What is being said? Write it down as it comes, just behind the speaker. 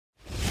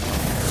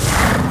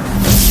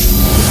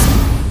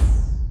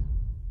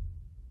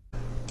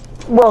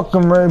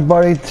Welcome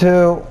everybody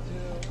to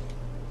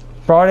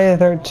Friday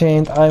the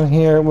 13th. I'm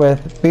here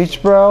with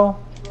Beach Bro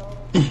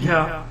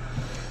Yeah.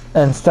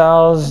 and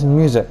Styles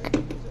Music.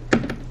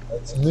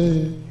 That's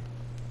me.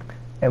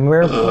 And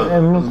we're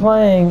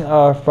playing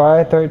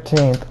Friday the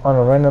 13th on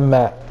a random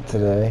map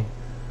today.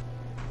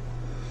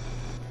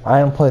 I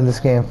haven't played this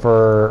game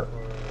for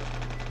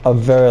a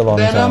very long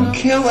time.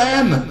 Kill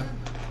him!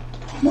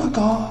 Oh my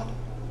god.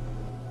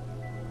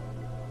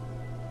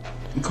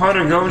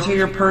 Carter, go over to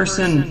your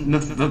person, the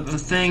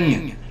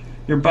thing,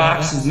 your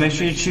boxes, make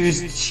sure you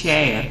choose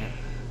Chad.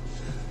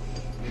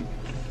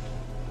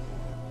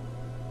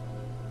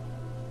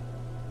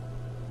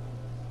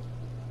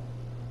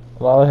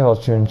 A lot of y'all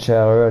are in chat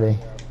already.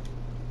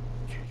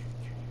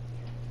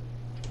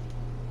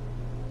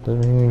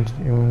 Doesn't mean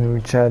you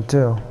chat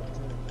too.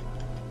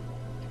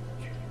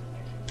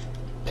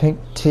 Pink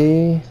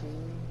Tea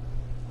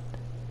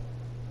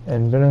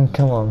and Venom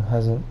Killum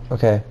hasn't.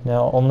 Okay,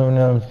 now only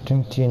known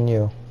Pink Tea and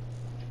you.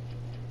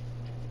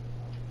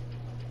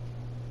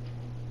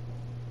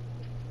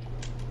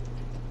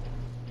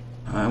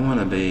 I want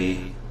to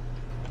be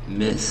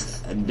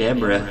Miss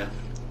Deborah,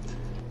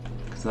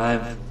 because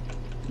I've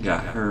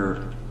got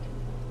her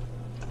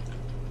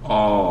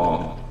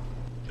all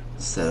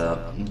set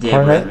up.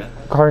 Deborah.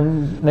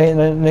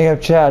 They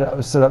have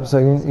chat set up so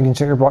you can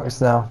check your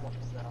box now.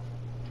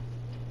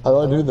 How do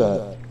I do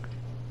that?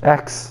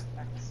 X.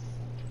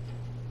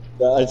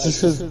 It just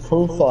says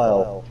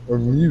profile or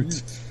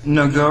mute.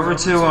 No, go over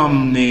to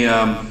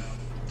the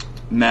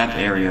map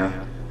area,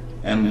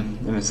 and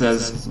it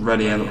says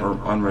ready or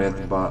unready at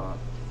the bottom.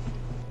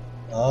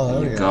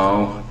 Oh, There you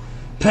go.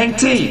 Pink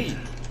tea!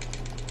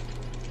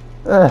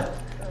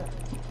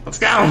 Let's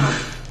go!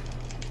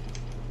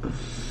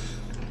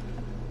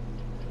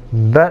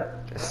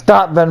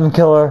 Stop, Venom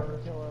Killer.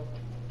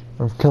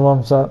 Or kill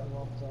him, stop.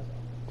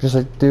 Just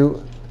like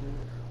do.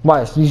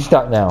 Why? You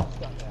stop now.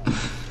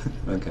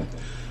 Okay.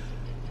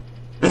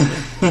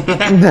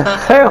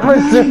 I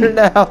almost did it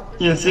now.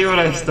 You see what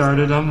I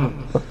started?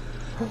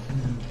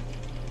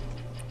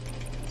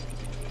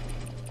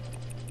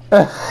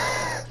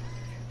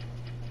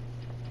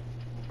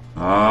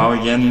 Oh,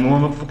 again, more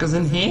motherfuckers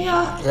in here.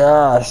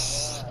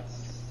 Yes.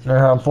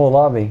 Now I'm full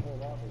lobby.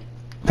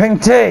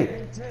 Pink Tea.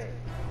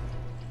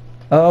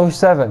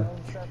 007.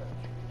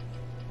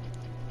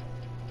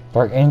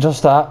 Dark Angel,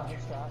 stop.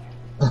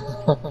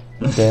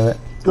 Damn it.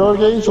 Dark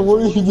Angel,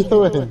 what are you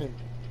doing?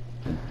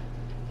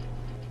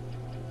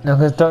 No,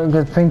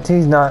 because Pink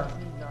Tea's not.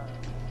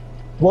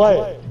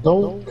 What?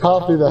 Don't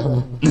copy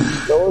them.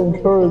 Don't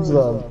encourage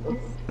them.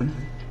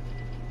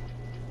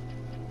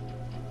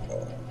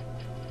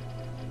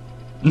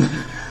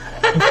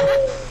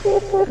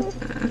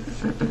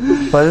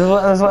 But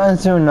this will end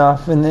soon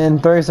enough, and in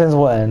 30 seconds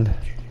we'll end.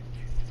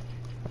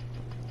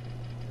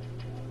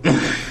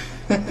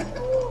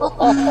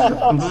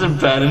 I'm such a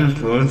bad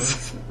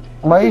influence.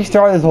 Why you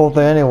start this whole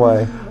thing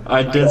anyway?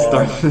 I did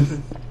start this.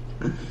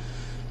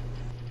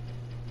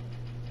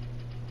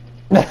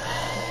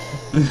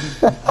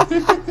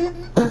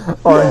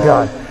 Oh my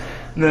god.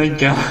 Thank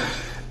God.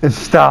 It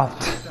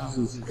stopped.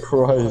 Jesus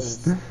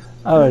Christ.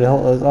 I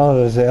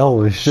would say,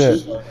 holy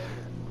shit.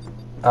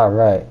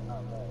 Alright.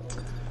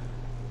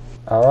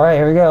 Alright,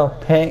 here we go.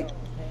 Pink.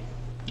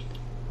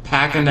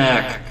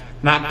 Pack-a-knack.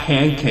 Not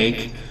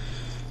pancake.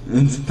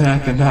 It's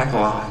pack-a-knack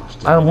lodge.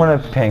 I don't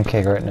want a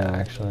pancake right now,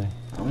 actually.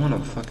 I want a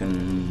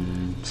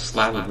fucking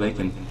slab of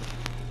bacon.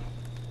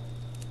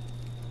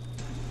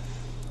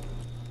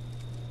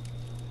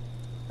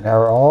 Now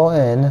we're all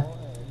in.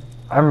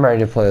 I'm ready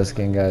to play this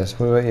game, guys.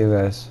 What about you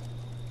guys?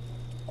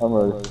 I'm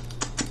ready.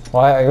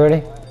 Why? Are you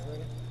ready?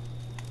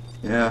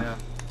 Yeah.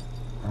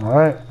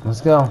 Alright,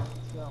 let's go.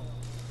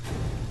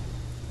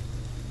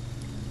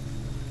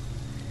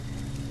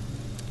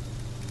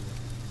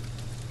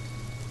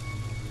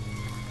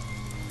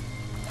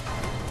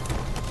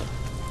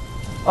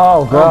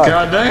 Oh god. Oh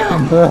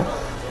goddamn!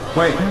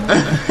 Wait.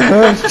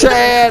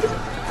 Chad!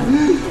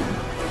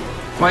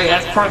 Wait,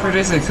 that's part for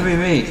Jason. It could be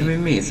me. It could be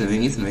me. It's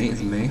me. It's me.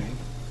 It's me.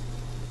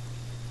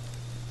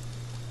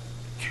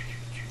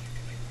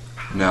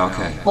 No,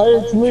 okay. Hi,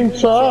 it's me,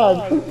 Chad.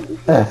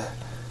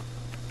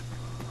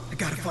 I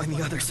gotta find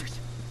the others.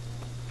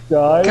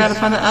 Guys. Gotta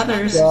find the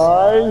others.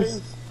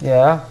 Guys.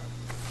 Yeah?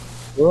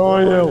 Where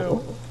are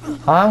you?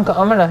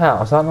 I'm in a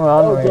house. I don't know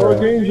Oh, where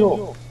Dark you're at.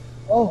 Angel.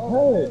 Oh,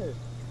 hey.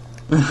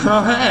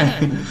 Oh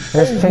hey.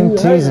 There's Pink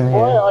Teas in Hey,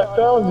 here. I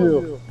found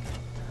you.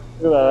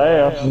 Look at that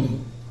ass.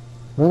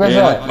 Where you guys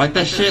Yeah, at? like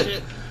that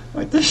shit.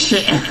 Like that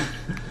shit.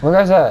 Where you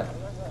guys at?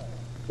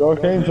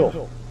 Dark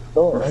Angel.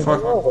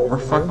 We're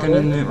fucking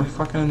in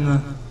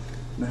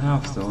the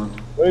house, Dylan.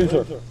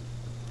 Razor.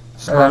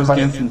 Carlos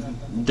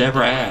against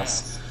Deborah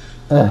ass.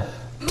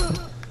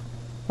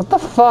 What the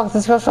fuck?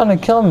 This guy's trying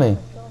to kill me.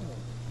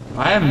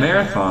 I have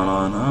marathon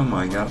on. Oh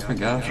my god, I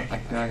forgot. I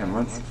can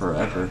run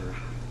forever.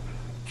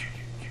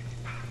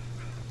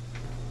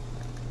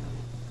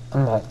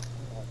 I'm not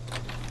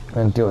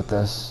gonna deal with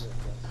this.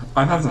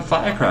 I have some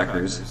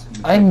firecrackers.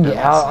 I can get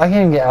out. I can't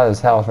even get out of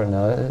this house right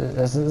now.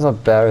 This is how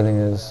bad everything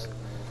is.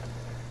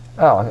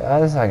 Oh,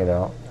 that's how I get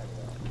out.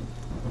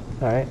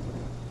 Alright.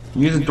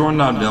 Use the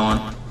doorknob,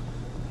 Dylan,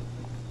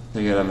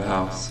 to get out of the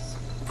house.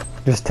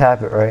 Just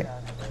tap it, right?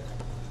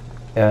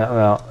 Yeah, I'm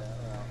out.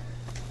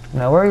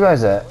 Now, where are you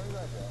guys at?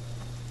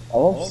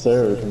 I'm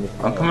upstairs in the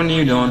I'm coming to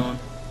you, Dylan.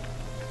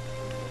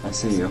 I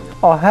see you.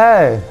 Oh,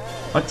 hey!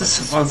 What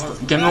this?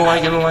 Get in the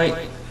light, get in the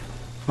light.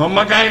 Oh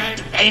my god,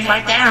 he's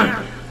right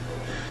there!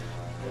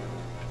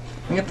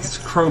 I get this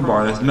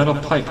crowbar, this metal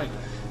pipe.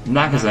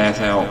 Knock his ass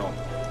out.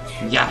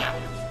 Yeah.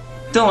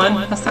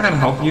 Dylan, that's not gonna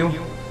help you.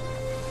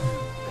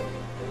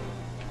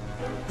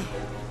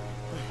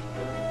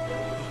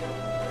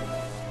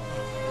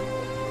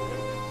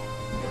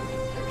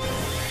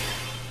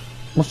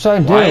 What should I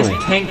do? Why is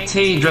Pink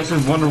T dressed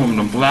as Wonder Woman,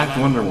 a black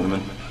Wonder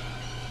Woman?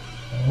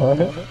 What?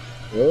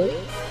 Really?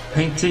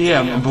 Pink T,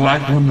 yeah, a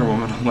black Wonder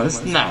Woman. Well,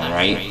 that's not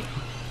right.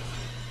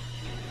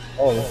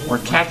 Oh, this Or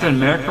Captain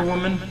America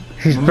woman?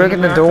 She's Woman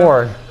breaking the America?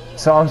 door,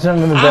 so I'm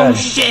sitting in the Oh bed.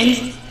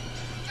 shit!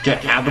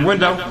 Get out the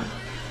window!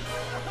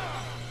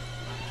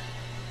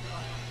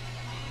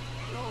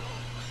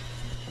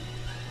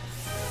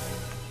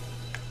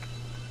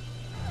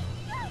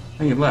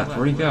 Oh, he left.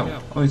 Where'd he go?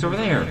 Oh, he's over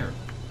there.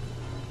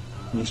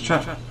 He's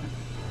trapped.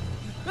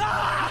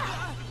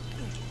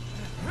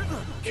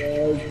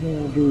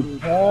 can't be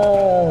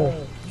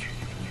passed.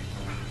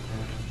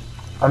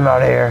 I'm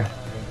out of here.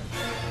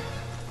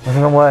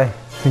 Running away.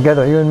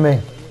 Together, you and me.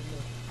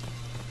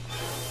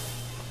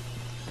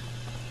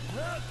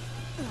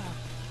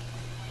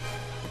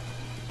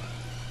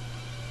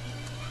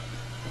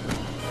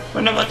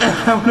 What the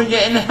hell? When we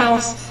get in the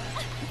house?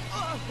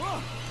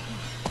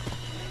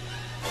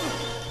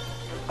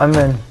 I'm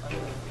in.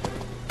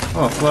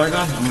 Oh, flare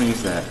gun? I'm gonna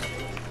use that.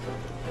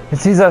 He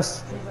sees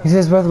us. He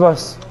sees both of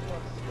us.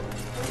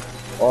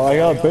 Oh, I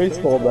got a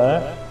baseball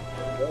bat.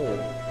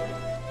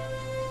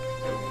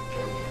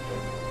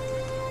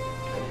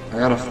 I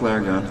got a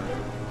flare gun.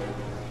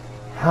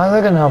 How's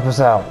that gonna help us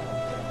out?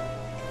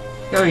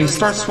 Yo, you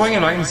start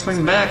swinging, I can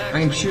swing back.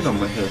 I can shoot him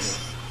with this.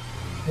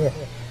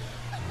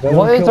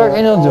 What is Dark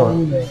Angel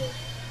doing?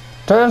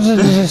 Dark Angel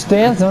is just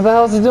dancing. What the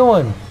hell is he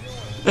doing?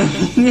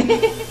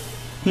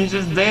 He's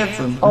just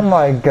dancing. Oh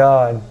my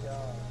god.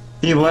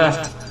 He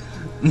left.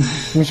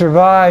 We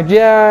survived.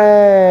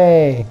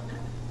 Yay!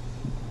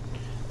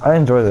 I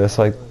enjoy this.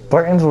 Like,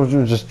 Dark Angel was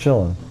just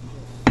chilling.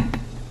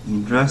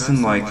 I'm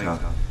dressing like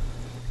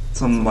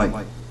some like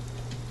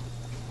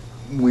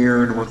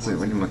weird, what do you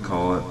gonna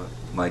call it?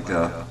 Like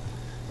a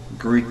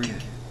Greek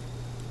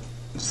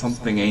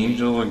something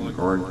angel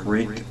or a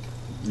Greek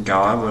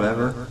god,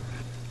 whatever.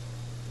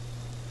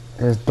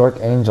 It's Dark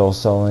Angel,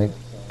 so like,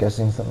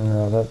 guessing something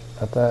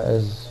that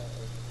is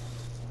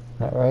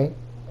not right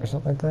or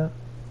something like that.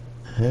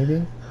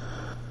 Maybe.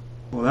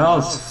 Well, that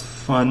was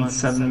fun.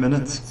 7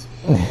 minutes.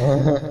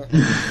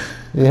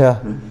 Yeah.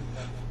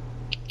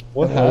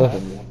 What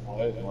happened?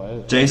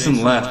 Why?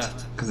 Jason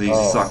left because he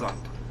sucked.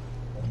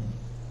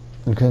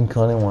 You couldn't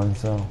kill anyone,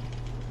 so.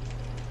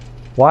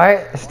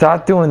 Why?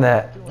 Stop doing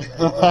that.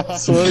 I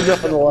swear to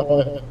God,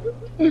 why?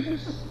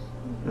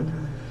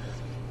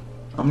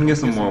 I'm gonna get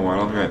some more water.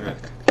 I'll be right back.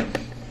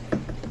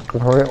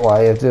 Forget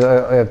why.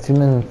 I have 2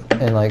 minutes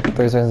and like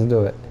 30 seconds to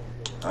do it.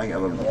 I got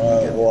a little.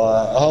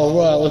 Why? Oh,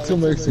 right. Let's go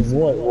make some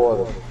white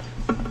water.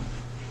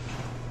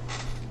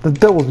 The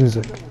devil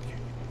music.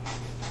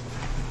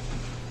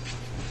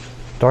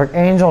 Dark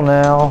Angel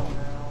now.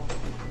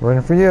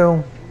 Running for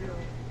you.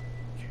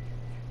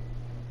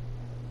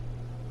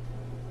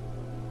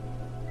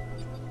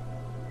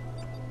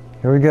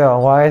 Here we go.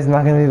 Wyatt's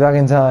not gonna be back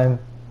in time.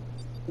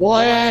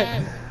 Wyatt!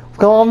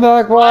 Come on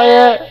back,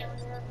 Wyatt!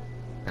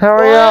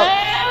 Hurry up!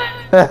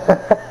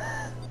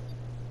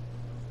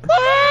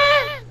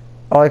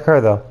 I like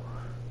her though.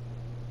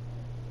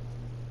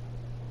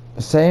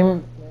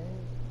 Same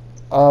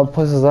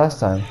place as last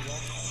time.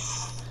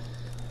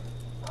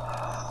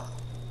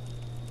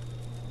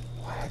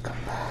 Wyatt,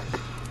 come back.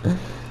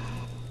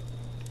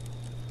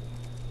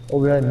 Oh,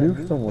 we gotta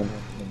nuke someone.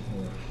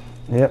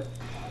 Yep.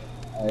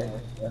 I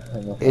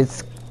know.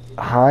 It's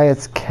hi,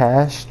 it's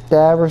Cash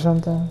Dab or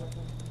something.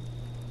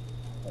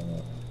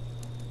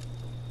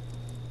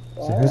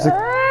 So who's the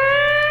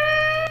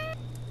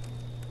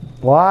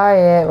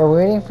Wyatt? We're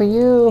waiting for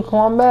you. Come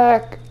on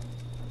back.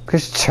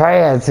 Cause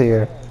Chad's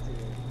here.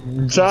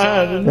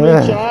 John!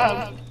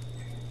 John!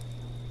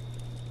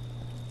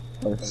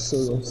 I'm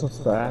so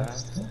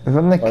fast. If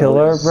I'm the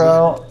killer,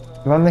 bro.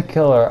 If I'm the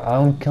killer,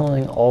 I'm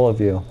killing all of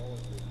you.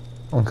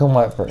 I'm killing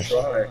Wyatt first.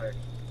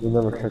 You'll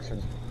never catch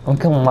him. I'm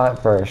killing Wyatt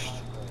first.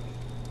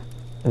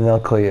 And then I'll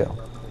kill you.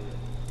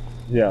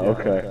 Yeah,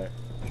 okay.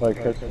 Like,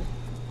 catch him.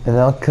 And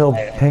then I'll kill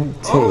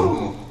Pink T.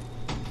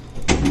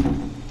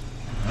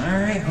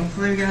 Alright,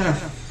 hopefully we got a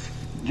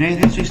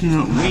Jason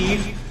doesn't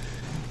leave.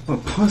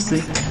 What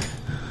pussy.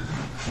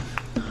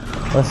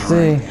 Let's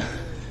see.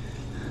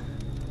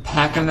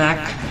 Pack-a-mac,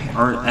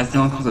 or as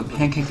Dylan calls it,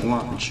 pancake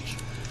lunch.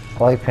 I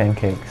like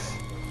pancakes.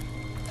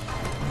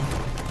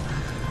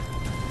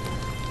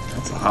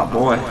 That's a hot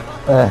boy.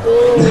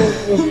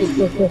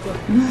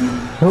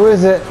 Who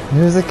is it?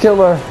 Who's the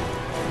killer?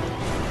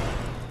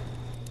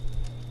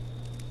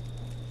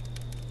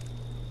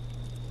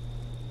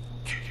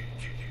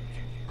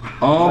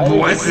 Oh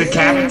boy, it's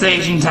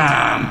decapitation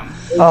time!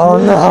 Oh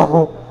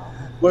no!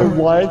 Wait,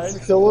 Wyatt's the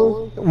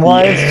killer?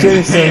 Why is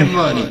Jason? Yeah,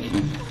 buddy.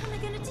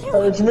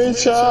 It's me,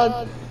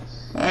 Chad.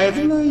 It's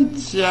my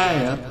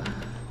child.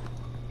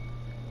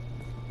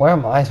 Where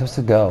am I supposed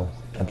to go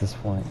at this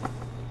point?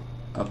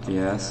 Up the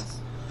ass.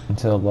 And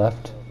to the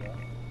left?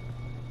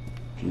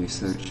 If you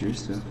so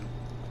choose to.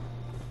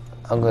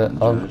 I'm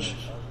gonna. Judge.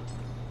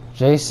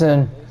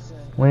 Jason,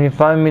 when you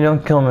find me,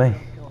 don't kill me.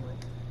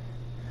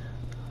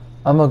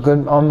 I'm a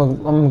good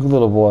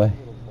little boy.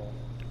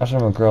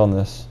 Actually, I'm a girl in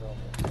this.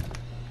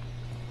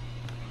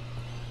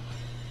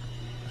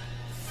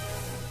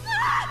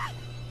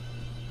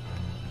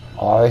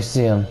 Oh, I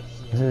see him.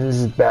 This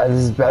is bad.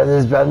 This is bad.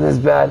 This is bad. This is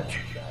bad.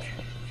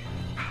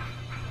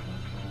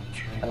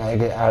 I gotta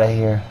get out of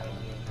here.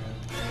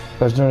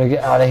 First, I'm gonna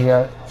get out of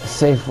here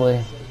safely.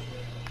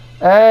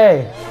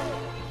 Hey,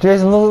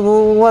 Jason,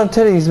 look at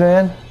titties,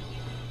 man.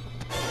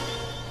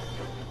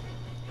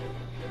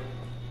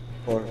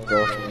 Or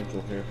Dark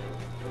Angel here.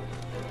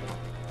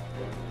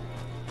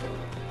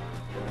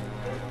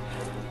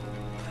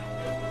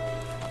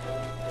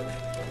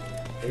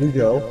 There you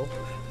go.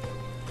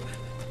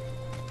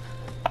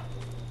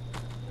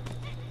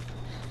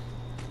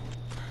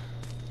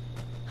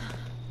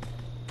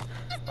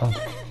 Oh.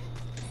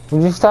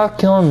 Would you stop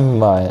killing me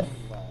by it?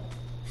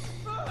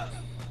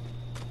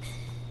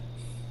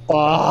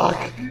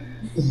 Fuck!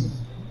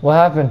 What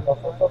happened?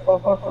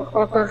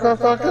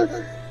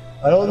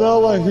 I don't know,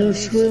 like he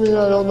was screaming,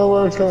 I don't know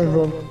where it's coming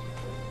from.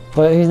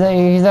 But he's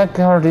not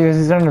coming to you,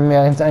 he's under me.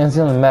 I can see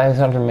on the map, he's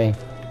under me.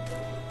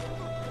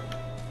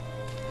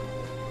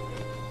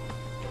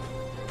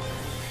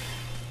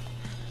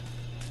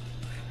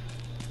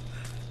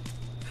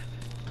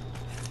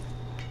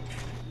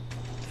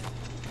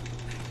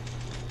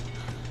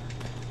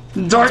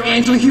 Dark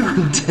Angel, you're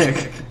a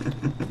dick.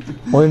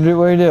 What do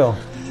you do?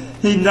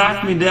 He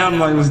knocked me down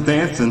while I was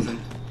dancing.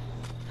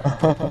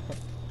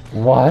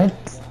 What?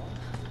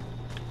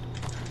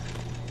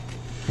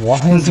 Why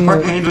is he?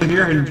 Dark Angel,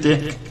 you're a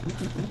dick.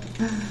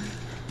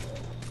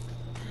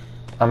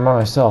 I'm by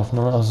myself,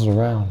 no one else is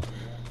around.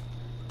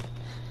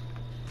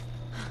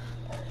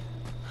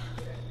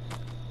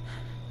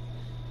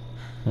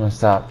 I'm gonna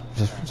stop,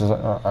 just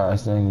so I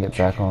can get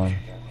back on.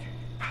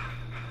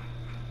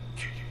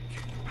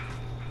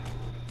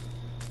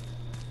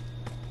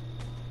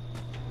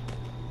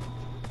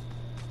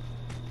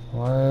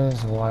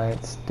 Where's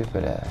Wyatt's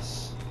stupid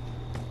ass?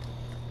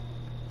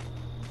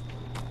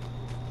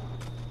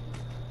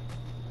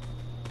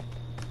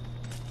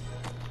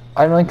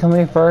 I don't kill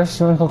me first,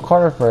 you wanna kill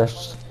Carter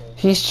first.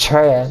 He's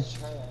trash.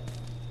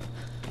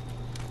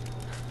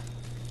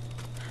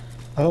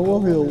 I don't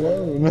want to be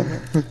alone.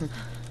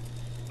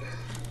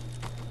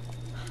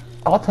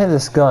 I'll take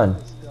this gun.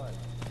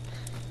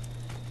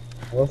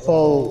 What's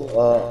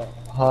all,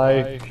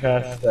 high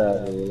cash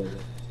stat or whatever?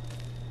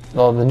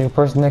 Oh, the new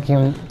person that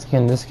came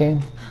in this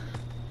game?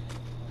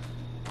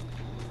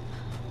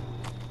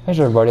 Here's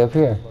everybody up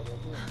here.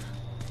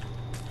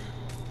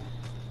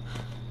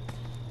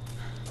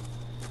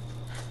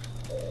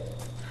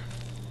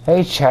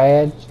 Hey,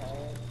 Chad.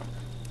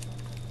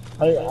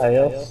 Hi,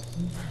 Ayos.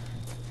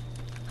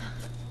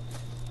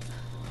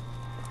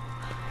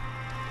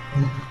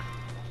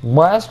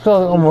 Why is Phil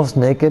almost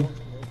naked?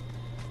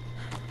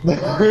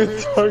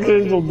 Dark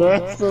Angel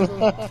dancing.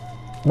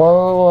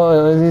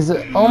 Whoa, he's,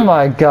 oh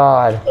my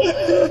god.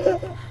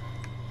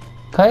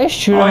 Can I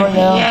shoot him right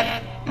now?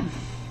 Yeah.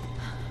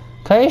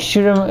 Can I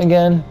shoot him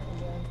again?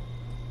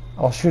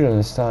 I'll shoot him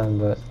this time,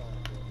 but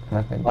I'm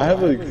not gonna do I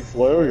have a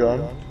flare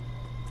gun.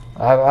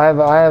 I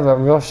have a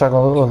real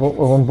shotgun with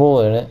one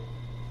bullet in it.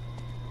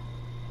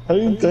 How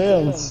do you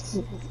dance?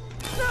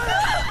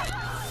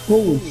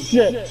 Holy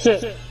shit.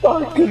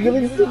 Fuck, you're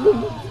getting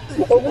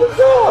oh my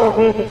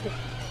god!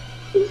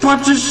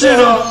 Punch your shit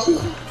up!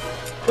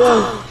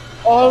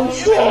 Oh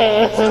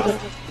shit!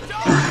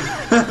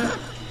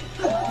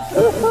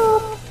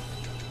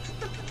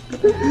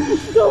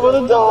 I'm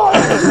gonna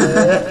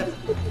die!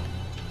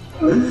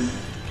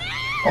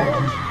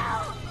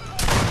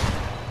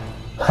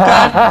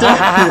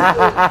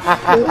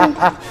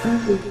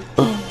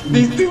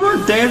 These people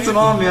are dancing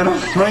on me, I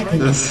don't like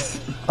this.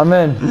 I'm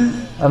in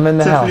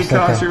the Tiffany house.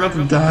 Cox, Okay. you're about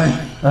to die.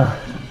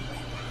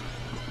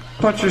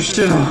 Punch your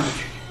shit off.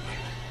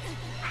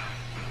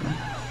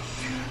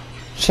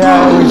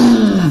 Chad,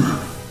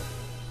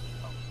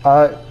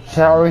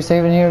 are we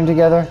saving here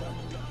together?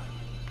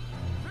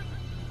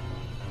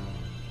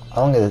 I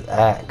don't get this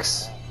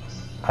axe.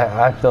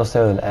 I feel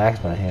safe with an axe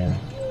in my hand.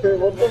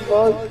 What the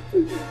fuck?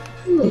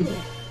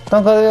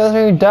 Don't go the other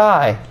way, you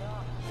die.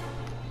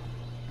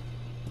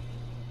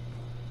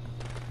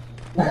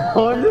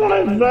 On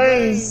my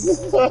face!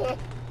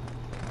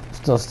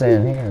 Still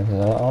staying here because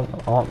I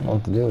don't know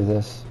what to do with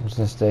this. I'm just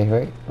gonna stay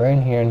right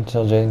in here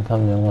until Jaden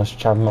comes in. Let's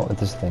chop him up with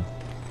this thing.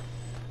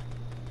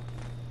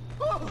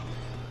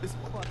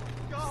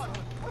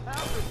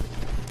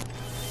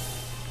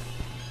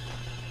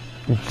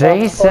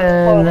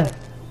 Jason!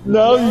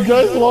 No, you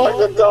guys locked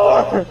the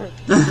door!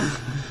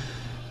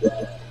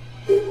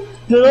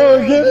 Get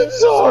over, get it,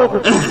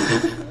 sword!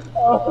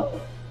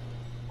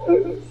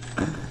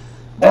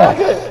 Lock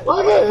it!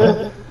 Lock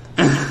it!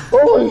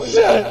 Holy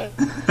shit!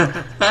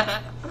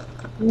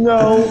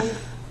 No.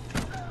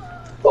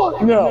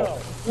 Fuck no!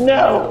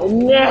 No!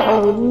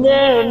 No!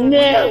 No!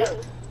 No!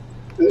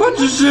 Put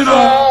your shit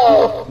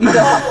on!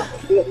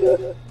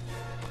 No!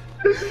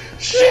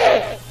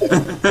 Shit!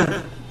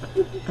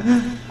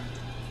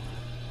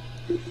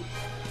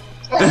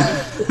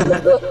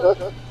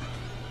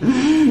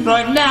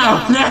 Like,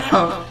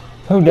 now!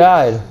 Who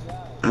died?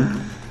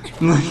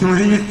 What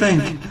do you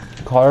think?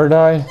 Carter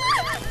died?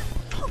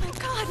 Oh my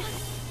god!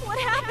 What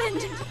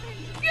happened?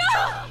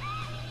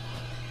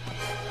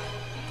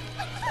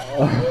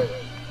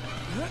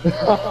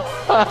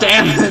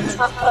 Damn it!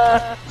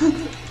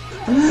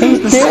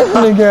 He's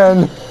dancing again!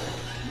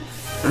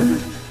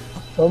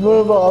 I'm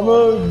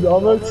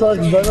gonna track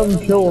Venom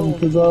and kill him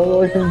because I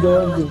like him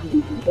dancing.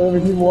 And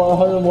if he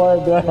want him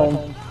lie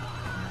down.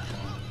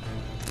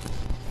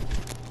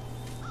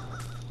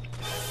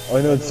 Oh, I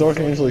know it's Dark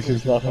Angel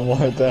who's not gonna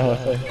lie down, I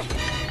think.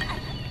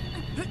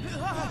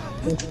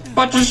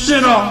 Put your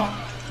shit on!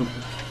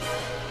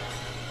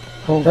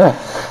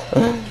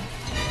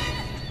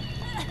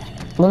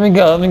 Let me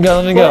go, let me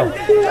go, let me go.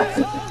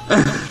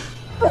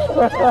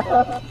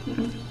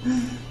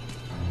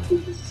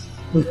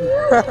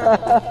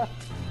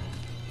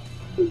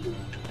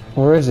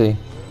 Where is he?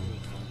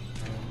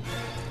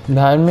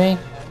 Behind me?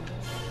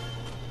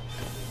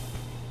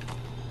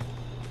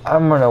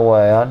 I'm running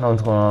away. I don't know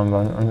what's going on,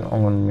 but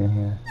I'm gonna be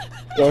here.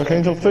 Dark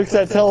Angel, fix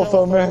that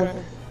telephone,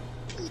 man.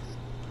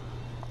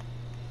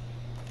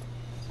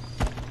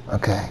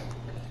 Okay.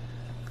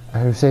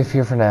 I'm safe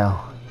here for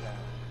now.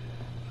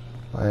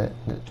 But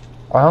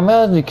how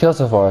many did you kill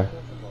so far?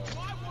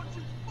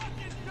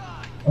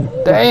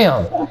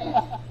 Damn!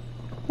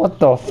 What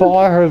the fuck?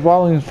 I heard why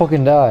would you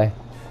fucking die?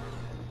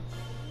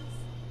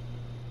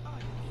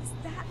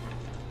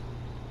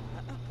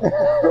 Is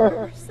that a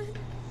person?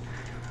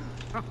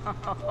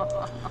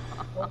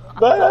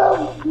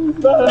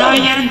 Venom! Now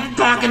you get a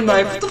fucking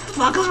knife! What the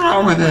fuck is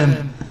wrong with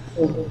him?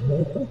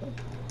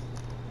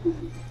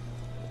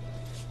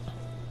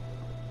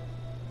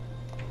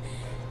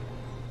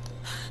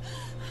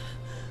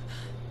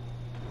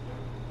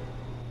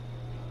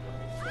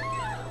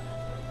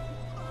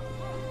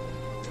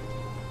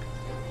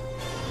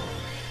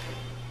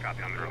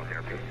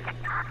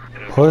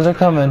 Police are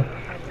coming.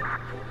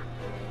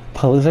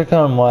 Police are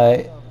coming,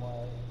 White.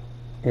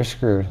 You're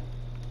screwed.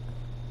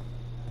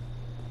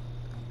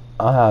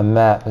 I don't have a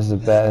map. This is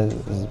bad.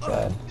 This is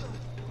bad.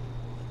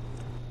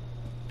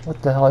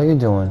 What the hell are you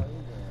doing?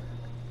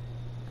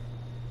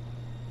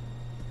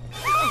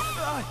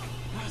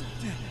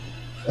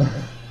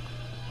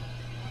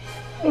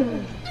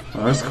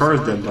 Oh, there's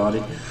Carter's dead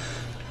body.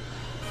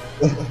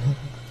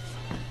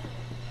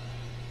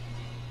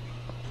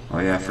 Oh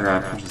yeah, I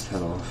forgot I punched his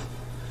head off.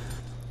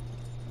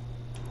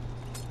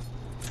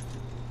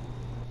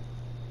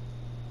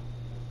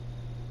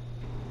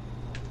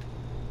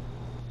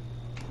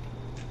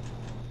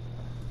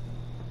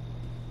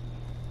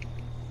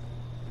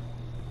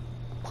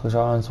 Police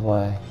are on its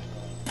way.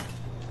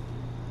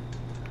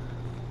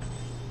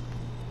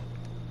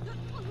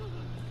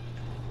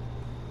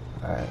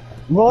 Alright.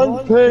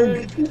 Run,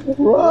 pig!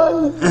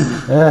 Run!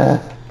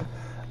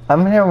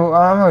 I'm here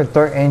with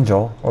Dark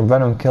Angel or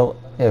Venom kill.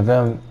 Yeah,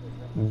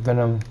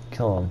 Venom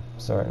kill him.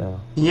 So right now.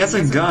 He has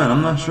a gun,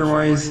 I'm not sure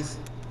why he's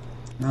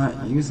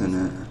not using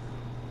it.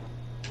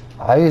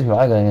 I used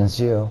my gun against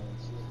you.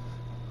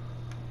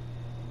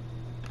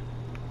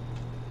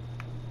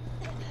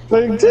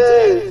 Big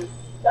T!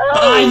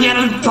 I get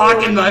a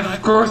pocket knife,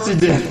 of course he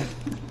did.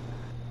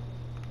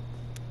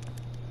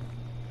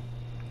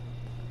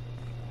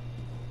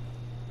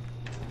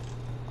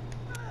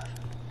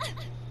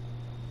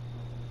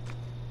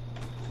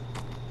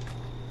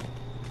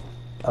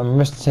 I'm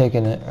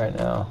mistaking it right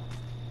now.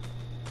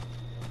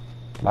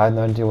 I have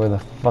no idea where the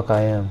fuck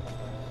I am.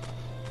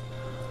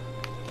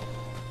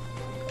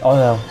 Oh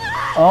no.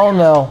 Oh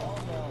no.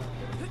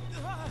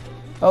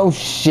 Oh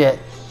shit.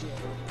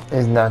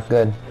 It's not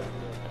good.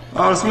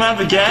 Oh, it's not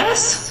the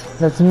gas?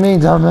 That's me,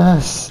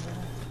 dumbass.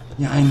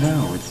 Yeah, I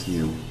know, it's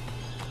you.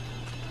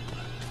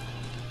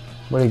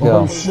 Where'd he go?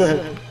 Oh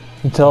shit.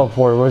 He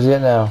teleported. Where's he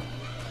at now?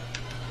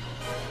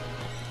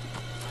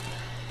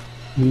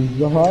 He's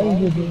behind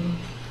you, dude.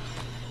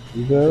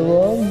 You better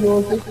run,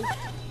 Joseph.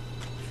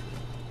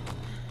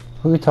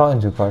 Who are you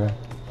talking to, Carter?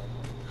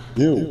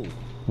 You.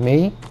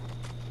 Me?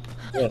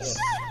 Yes.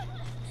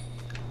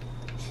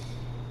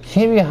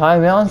 He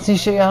behind me. I don't see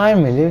shit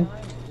behind me, dude.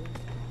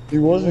 He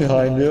was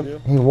behind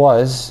you. He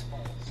was.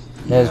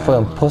 Yeah, he's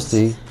fucking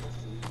pussy.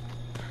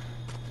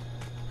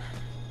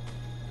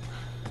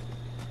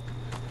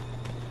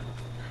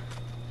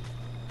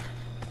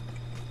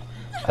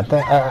 I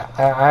think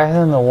I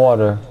hit in the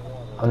water.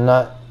 I'm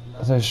not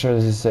so sure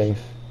this is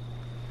safe.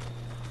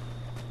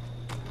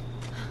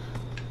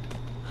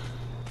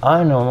 I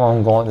don't know where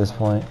I'm going at this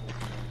point.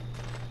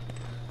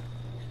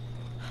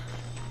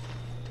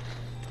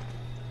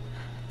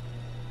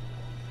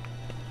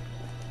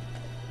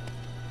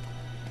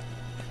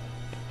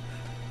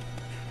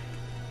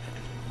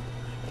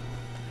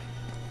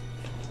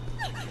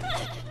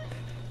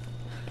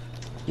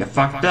 You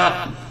fucked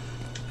up.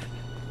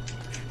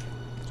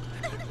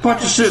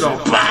 Punch your shit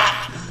off.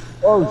 Bah!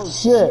 Oh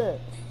shit!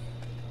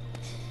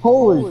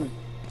 Holy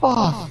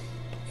fuck!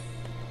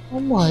 Oh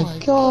my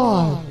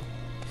god!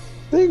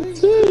 Big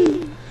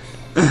T!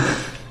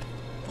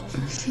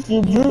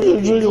 Your boobs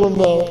are jiggling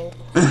now.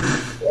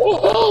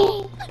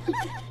 Whoa.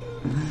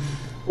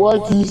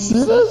 What, do you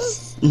see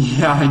this?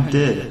 Yeah, I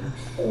did.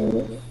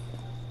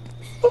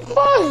 The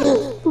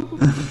fuck?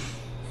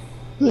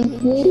 Big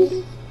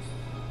T?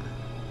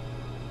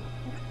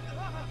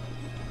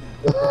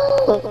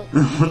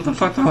 What the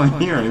fuck am I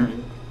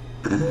hearing?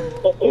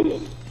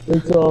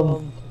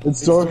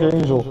 It's Dark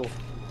Angel.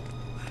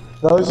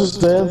 Now he's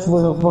just dancing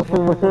like a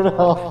fucking weird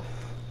now.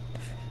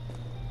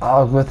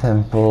 I was with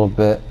him for a little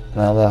bit,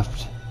 and I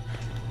left.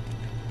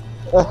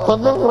 What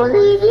the fuck are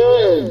you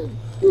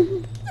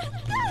doing?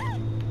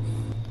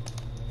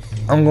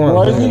 I'm going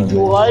Why to is he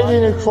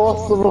gliding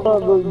across the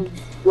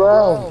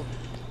ground?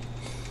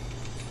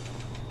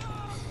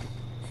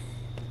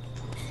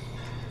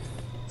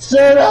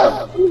 Shut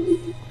up!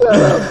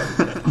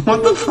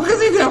 What the fuck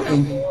is he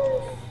doing?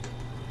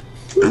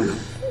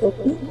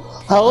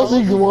 How is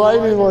he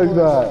gliding like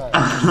that?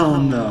 I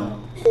don't know.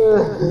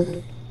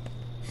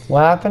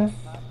 What happened?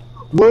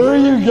 Where are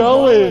you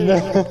going?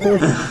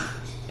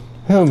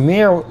 Who,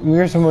 me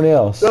or somebody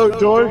else? No,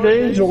 Dark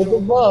Angel, what the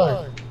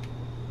fuck?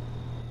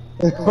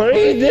 What are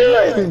you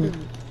doing?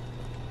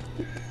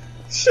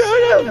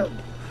 Shut up!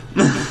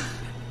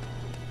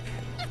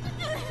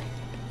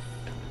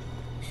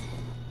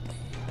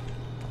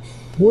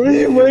 What are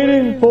you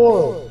waiting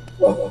for?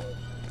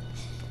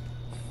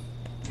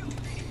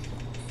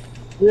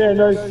 Yeah,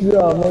 nice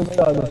job, nice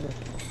job.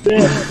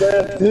 Dance,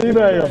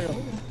 teabag him.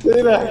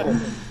 Teabag him.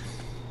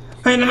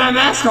 Hey, get my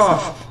mask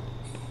off!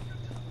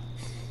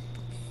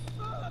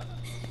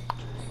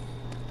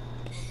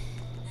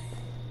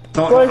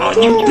 Don't, oh,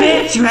 you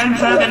bitch! You haven't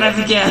found that knife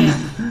again!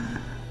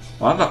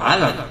 Well, I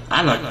look,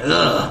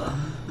 ugh.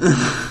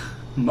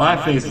 My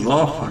face is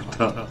all fucked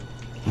up.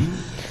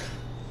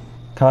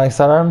 Can I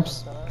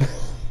sidearms?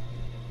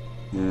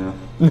 Yeah.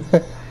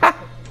 The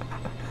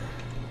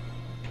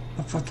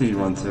fuck did you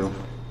run to?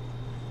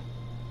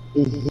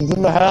 He's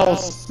in the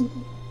house.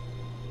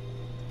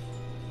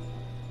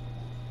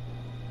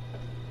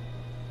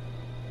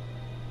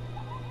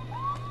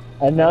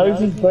 And now he's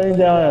just laying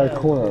down in a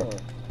corner,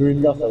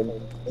 doing nothing.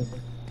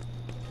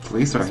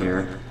 Police are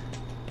here.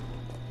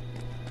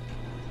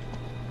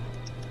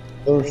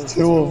 There's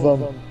two of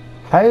them.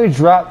 How do you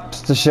drop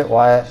the shit,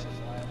 Wyatt?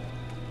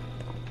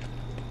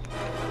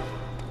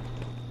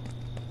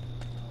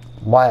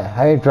 Wyatt,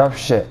 how do you drop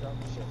shit?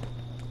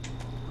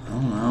 I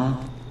don't know.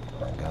 Oh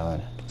my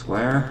god.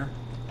 Square?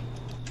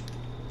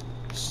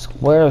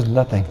 Square is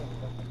nothing.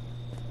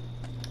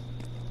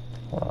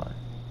 Hold on.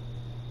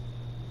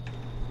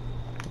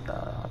 No,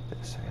 not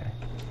this, okay.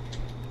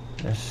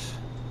 This.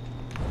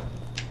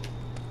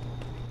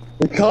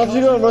 The cops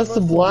are gonna arrest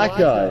the black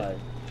guy.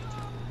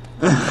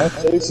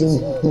 That's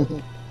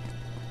Jason.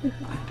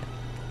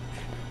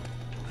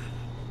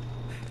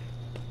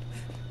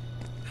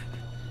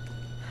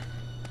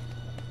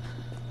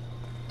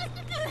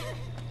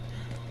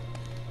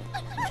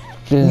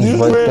 Jason's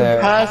You right ran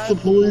there. past the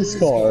police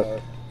car.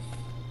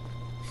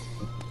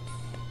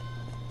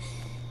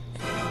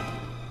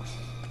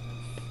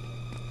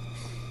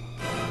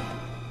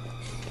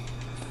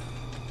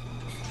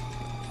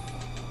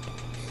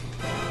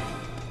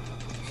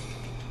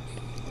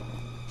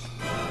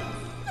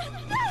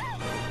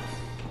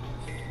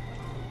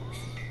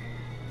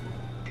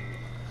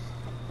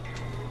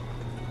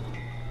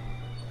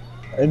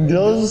 And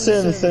Dylan's staying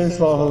in the same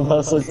spot for the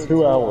past like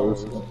 2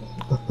 hours.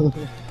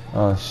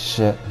 Oh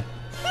shit.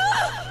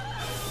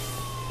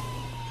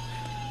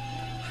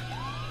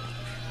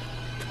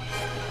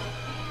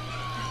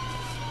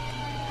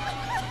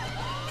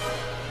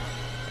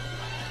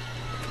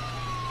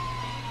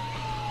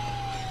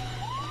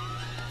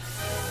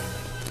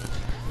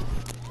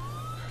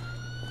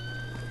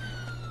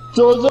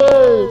 Georgie!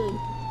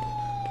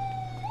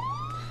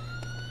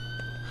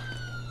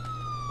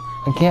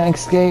 I can't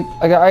escape.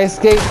 I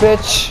escape,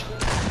 bitch.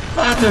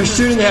 Ah, they're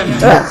shooting at me!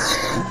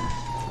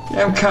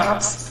 Damn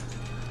cops!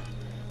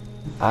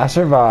 I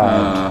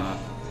survived.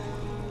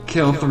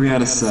 Kill 3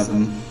 out of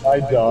 7.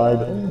 I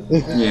died.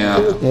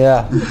 Yeah.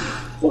 Yeah.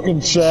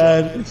 Fucking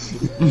Chad.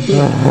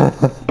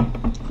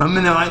 I'm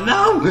in there like,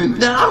 no!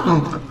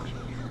 No!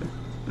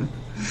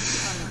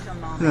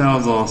 That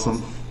was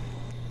awesome.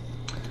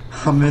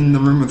 I'm in the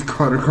room with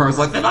Carter. Carter's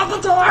like, they're not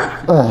the door!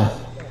 Ugh.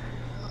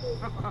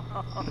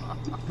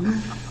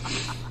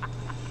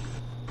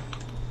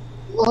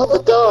 What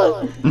the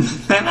door?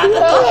 They're not the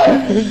door!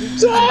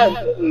 Chad!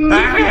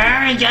 Hurry,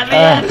 hurry, get me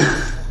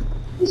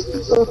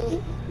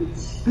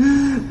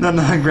in! No,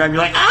 I grab you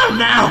like, oh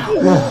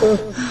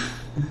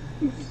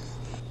no!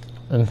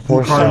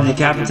 Enforce Carter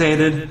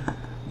decapitated.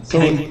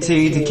 Pink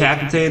T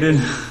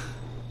decapitated.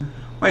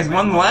 Wait,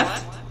 one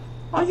left?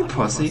 Oh, you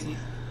pussy.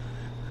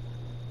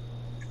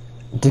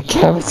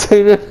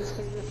 decapitated.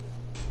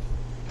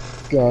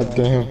 God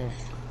damn.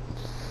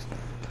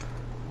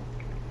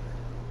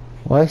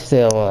 Well, I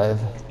stay alive.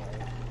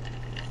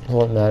 That's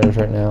what matters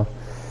right now.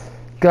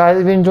 Guys,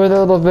 if you enjoyed that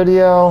little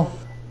video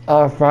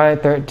of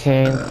Friday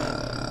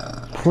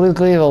 13th, please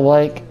leave a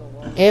like.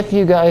 If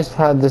you guys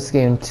played this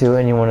game too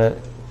and you want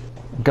to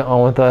get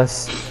on with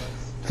us,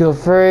 feel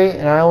free,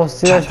 and I will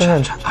see you guys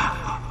then.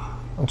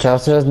 Okay, I'll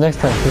see you guys next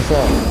time. Peace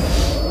out.